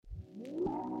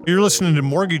You're listening to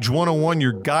Mortgage 101,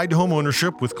 your guide to home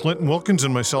ownership with Clinton Wilkins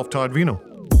and myself, Todd Vino.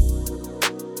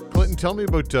 Clinton, tell me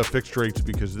about fixed rates,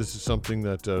 because this is something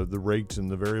that the rates and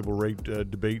the variable rate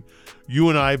debate you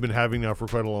and I have been having now for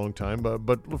quite a long time.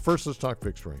 But first, let's talk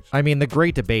fixed rates. I mean, the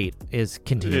great debate is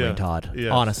continuing, Todd,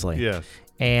 yes, honestly. Yes.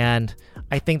 And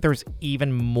I think there's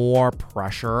even more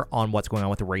pressure on what's going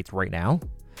on with the rates right now.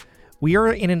 We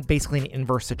are in basically an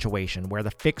inverse situation where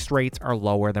the fixed rates are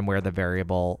lower than where the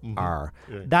variable are.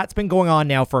 Yeah. That's been going on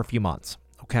now for a few months,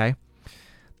 okay?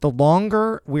 The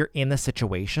longer we're in the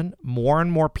situation, more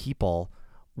and more people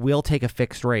will take a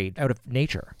fixed rate out of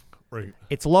nature. Right.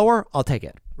 It's lower, I'll take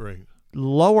it. Right.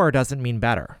 Lower doesn't mean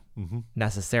better,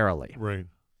 necessarily. Right.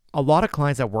 A lot of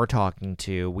clients that we're talking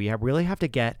to, we really have to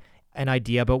get an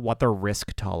idea about what their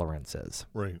risk tolerance is.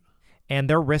 Right. And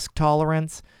their risk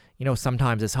tolerance,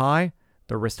 sometimes is high.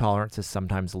 Their risk tolerance is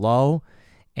sometimes low.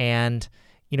 And,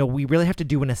 we really have to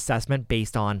do an assessment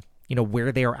based on,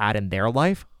 where they are at in their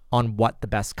life on what the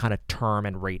best kind of term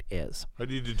and rate is. How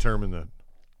do you determine that?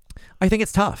 I think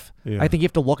it's tough. Yeah. I think you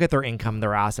have to look at their income,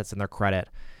 their assets, and their credit.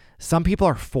 Some people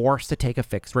are forced to take a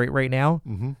fixed rate right now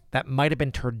that might have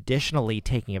been traditionally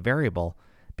taking a variable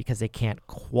because they can't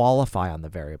qualify on the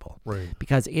variable. Right.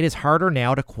 Because it is harder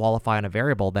now to qualify on a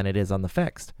variable than it is on the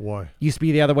fixed. Why? Used to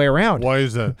be the other way around. Why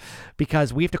is that?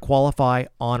 Because we have to qualify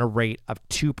on a rate of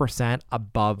 2%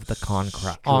 above the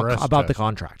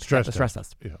contract. Stress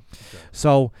test. Yeah. Okay.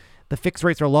 So the fixed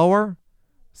rates are lower,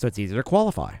 so it's easier to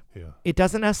qualify. Yeah. It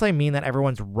doesn't necessarily mean that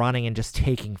everyone's running and just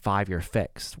taking 5-year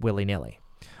fixed willy-nilly.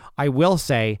 I will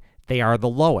say they are the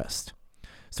lowest.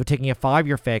 So taking a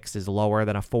 5-year fixed is lower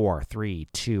than a 4, 3,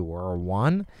 2, or a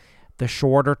 1. The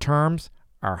shorter terms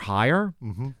are higher.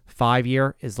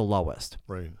 5-year is the lowest.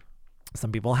 Right.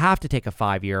 Some people have to take a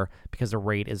 5-year because the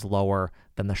rate is lower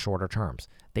than the shorter terms.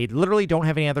 They literally don't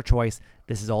have any other choice.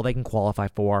 This is all they can qualify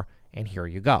for, and here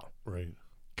you go. Right.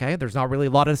 Okay? There's not really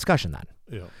a lot of discussion then.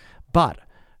 Yeah. But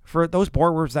for those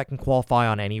borrowers that can qualify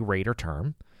on any rate or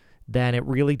term, then it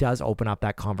really does open up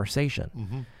that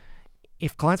conversation.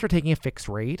 If clients are taking a fixed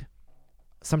rate,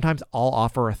 sometimes I'll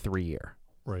offer a 3-year.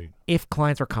 Right. If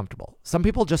clients are comfortable. Some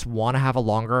people just want to have a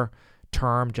longer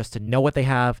term just to know what they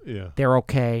have. Yeah. They're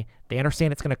okay. They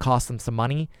understand it's going to cost them some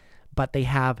money, but they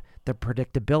have the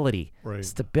predictability,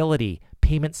 stability,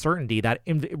 payment certainty that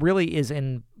really is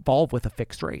involved with a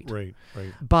fixed rate. Right.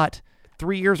 Right. But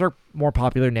 3 years are more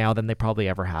popular now than they probably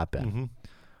ever have been.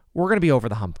 We're going to be over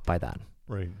the hump by then.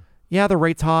 Right. Yeah, the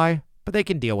rate's high, but they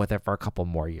can deal with it for a couple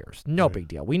more years. No big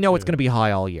deal. We know it's going to be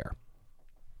high all year.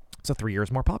 So 3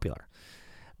 years more popular.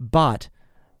 But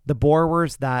the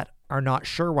borrowers that are not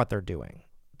sure what they're doing,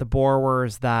 the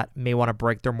borrowers that may want to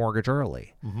break their mortgage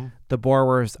early, the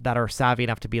borrowers that are savvy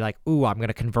enough to be like, ooh, I'm going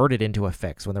to convert it into a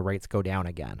fix when the rates go down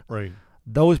again. Right.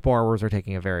 Those borrowers are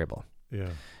taking a variable. Yeah.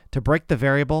 To break the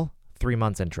variable, 3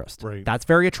 months interest. Right. That's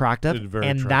very attractive. It's very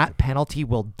and attractive. That penalty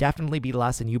will definitely be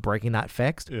less than you breaking that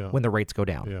fixed when the rates go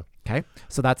down. Yeah. Okay.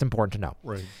 So that's important to know.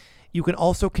 Right. You can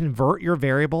also convert your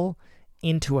variable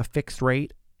into a fixed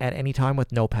rate at any time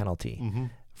with no penalty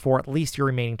for at least your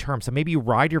remaining term. So maybe you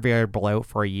ride your variable out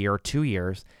for a year or 2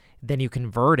 years, then you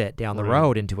convert it down the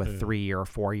road into a 3-year,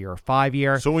 4-year, or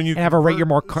 5-year. So when you have a rate you're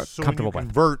more comfortable with.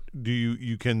 Convert,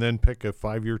 you can then pick a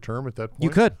 5-year term at that point? You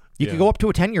could. You could go up to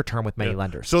a 10-year term with many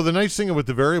lenders. So the nice thing about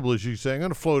the variable is you say, I'm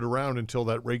going to float around until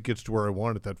that rate gets to where I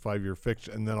want it, that 5-year fixed,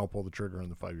 and then I'll pull the trigger on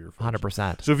the 5-year fixed.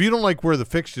 100%. So if you don't like where the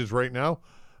fixed is right now,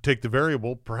 take the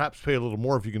variable, perhaps pay a little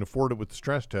more if you can afford it with the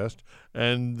stress test,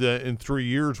 and in 3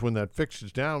 years when that fixed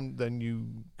is down, then you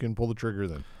can pull the trigger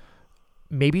then.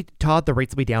 Maybe, Todd, the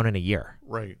rates will be down in a year.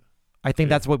 Right. I think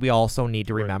that's what we also need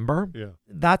to remember. Yeah.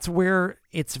 That's where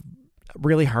it's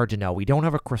really hard to know. We don't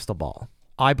have a crystal ball.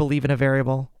 I believe in a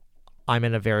variable. I'm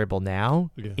in a variable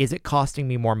now. Yeah. Is it costing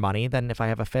me more money than if I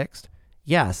have a fixed?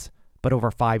 Yes. But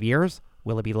over 5 years,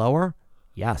 will it be lower?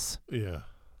 Yes. Yeah.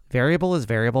 Variable is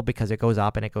variable because it goes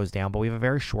up and it goes down, but we have a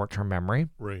very short-term memory.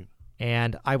 Right.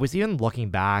 And I was even looking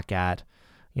back at,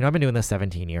 I've been doing this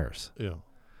 17 years. Yeah.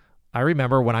 I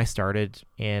remember when I started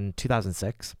in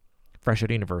 2006, fresh out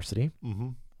of university,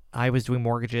 I was doing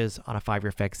mortgages on a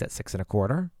 5-year fixed at 6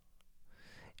 1/4.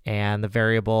 And the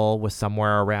variable was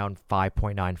somewhere around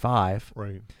 5.95.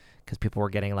 Right. Because people were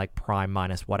getting like prime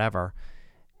minus whatever.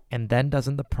 And then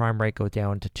doesn't the prime rate go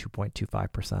down to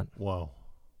 2.25%? Wow.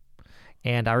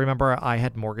 And I remember I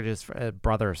had mortgages for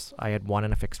brothers. I had one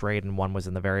in a fixed rate and one was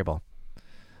in the variable.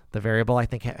 The variable, I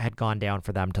think, had gone down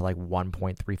for them to like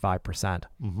 1.35%.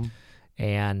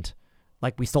 And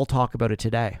like we still talk about it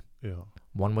today. Yeah.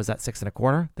 One was at 6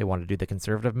 1/4. They wanted to do the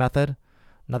conservative method.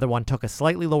 Another one took a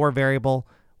slightly lower variable,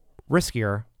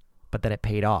 riskier, but then it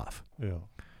paid off. Yeah.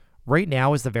 Right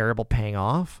now, is the variable paying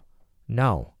off?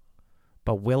 No.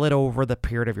 But will it over the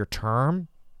period of your term?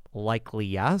 Likely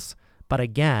yes. But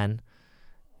again,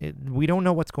 we don't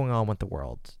know what's going on with the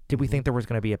world. Did we think there was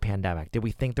going to be a pandemic? Did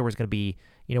we think there was going to be,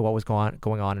 what was going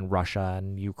on in Russia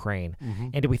and Ukraine?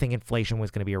 And did we think inflation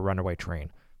was going to be a runaway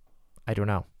train? I don't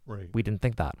know. Right. We didn't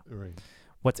think that. Right.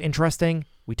 What's interesting,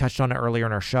 we touched on it earlier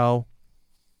in our show,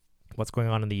 what's going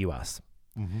on in the U.S.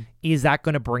 Is that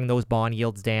going to bring those bond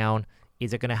yields down?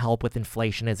 Is it going to help with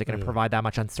inflation? Is it going to provide that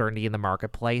much uncertainty in the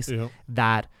marketplace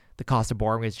that the cost of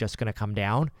borrowing is just going to come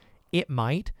down? It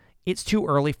might. It's too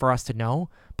early for us to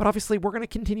know, but obviously we're going to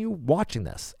continue watching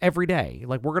this every day.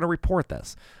 Like, we're going to report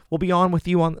this. We'll be on with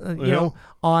you on,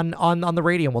 on the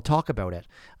radio, and we'll talk about it.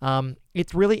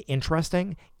 It's really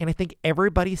interesting, and I think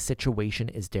everybody's situation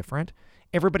is different.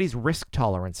 Everybody's risk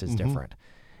tolerance is different.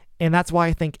 And that's why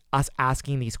I think us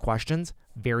asking these questions,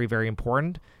 very, very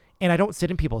important. And I don't sit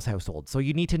in people's households. So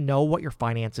you need to know what your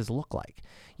finances look like.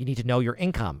 You need to know your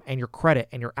income and your credit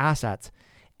and your assets.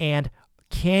 And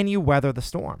can you weather the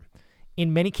storm?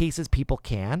 In many cases, people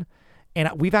can.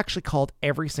 And we've actually called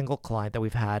every single client that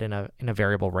we've had in a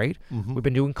variable rate. We've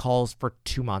been doing calls for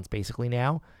 2 months basically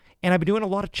now. And I've been doing a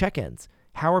lot of check-ins.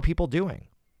 How are people doing?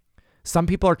 Some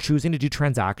people are choosing to do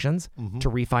transactions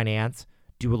to refinance,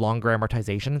 do a longer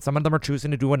amortization. And some of them are choosing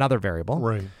to do another variable.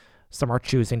 Right. Some are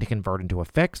choosing to convert into a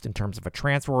fixed in terms of a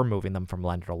transfer or moving them from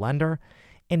lender to lender.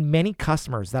 And many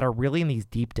customers that are really in these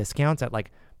deep discounts at like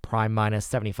prime minus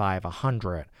 75,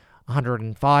 100,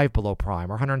 105 below prime,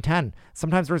 or 110.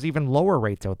 Sometimes there's even lower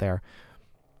rates out there.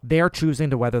 They're choosing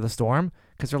to weather the storm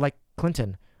because they're like,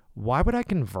 Clinton, why would I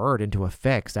convert into a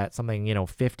fixed at something,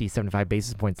 50, 75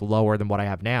 basis points lower than what I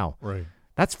have now? Right.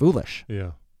 That's foolish.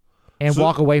 Yeah. And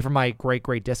walk away from my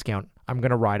great discount. I'm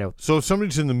going to ride out. So if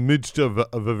somebody's in the midst of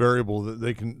a variable, that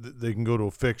they can go to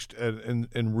a fixed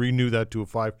and renew that to a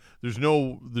 5. There's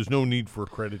no need for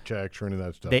credit checks or any of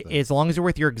that stuff. As long as you're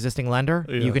with your existing lender,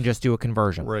 you can just do a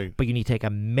conversion. Right. But you need to take a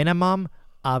minimum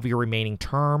of your remaining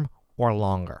term or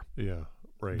longer. Yeah.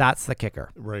 Right. That's the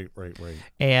kicker. Right.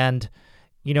 And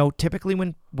typically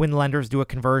when lenders do a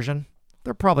conversion,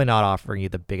 they're probably not offering you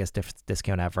the biggest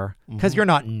discount ever because you're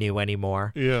not new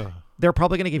anymore. Yeah. They're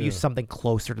probably going to give you something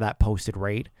closer to that posted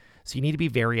rate. So you need to be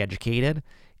very educated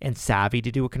and savvy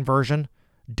to do a conversion.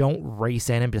 Don't race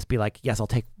in and just be like, yes, I'll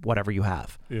take whatever you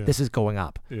have. Yeah. This is going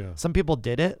up. Yeah. Some people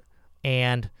did it,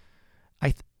 and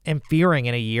I am fearing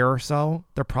in a year or so,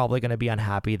 they're probably going to be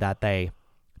unhappy that they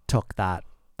took that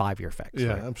 5-year fix.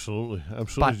 Yeah, right? Absolutely.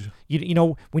 But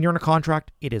when you're in a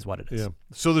contract, it is what it is. Yeah.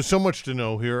 So there's so much to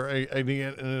know here. And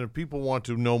if people want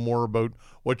to know more about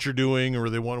what you're doing,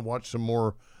 or they want to watch some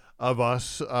more of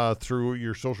us through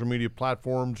your social media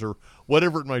platforms or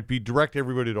whatever it might be, direct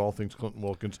everybody to All Things Clinton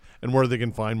Wilkins and where they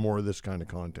can find more of this kind of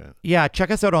content. Yeah, check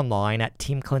us out online at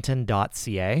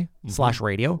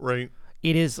teamclinton.ca/radio. Right.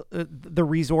 It is the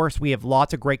resource. We have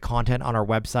lots of great content on our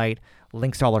website,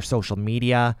 links to all our social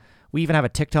media. We even have a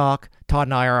TikTok. Todd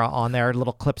and I are on there,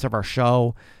 little clips of our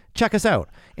show. Check us out.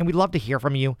 And we'd love to hear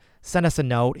from you. Send us a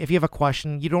note. If you have a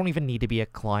question, you don't even need to be a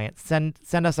client. Send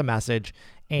us a message,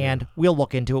 and we'll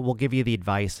look into it. We'll give you the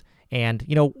advice. And,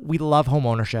 we love home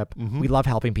ownership. We love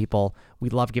helping people. We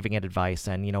love giving it advice.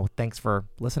 And, thanks for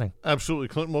listening. Absolutely.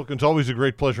 Clinton Wilkins, always a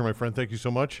great pleasure, my friend. Thank you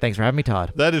so much. Thanks for having me,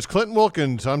 Todd. That is Clinton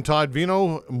Wilkins. I'm Todd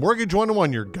Vino. Mortgage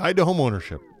 101, your guide to home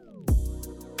ownership.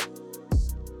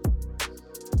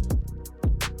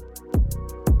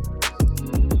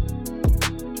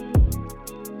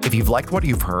 If you've liked what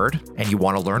you've heard and you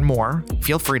want to learn more,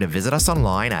 feel free to visit us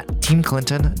online at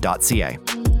teamclinton.ca.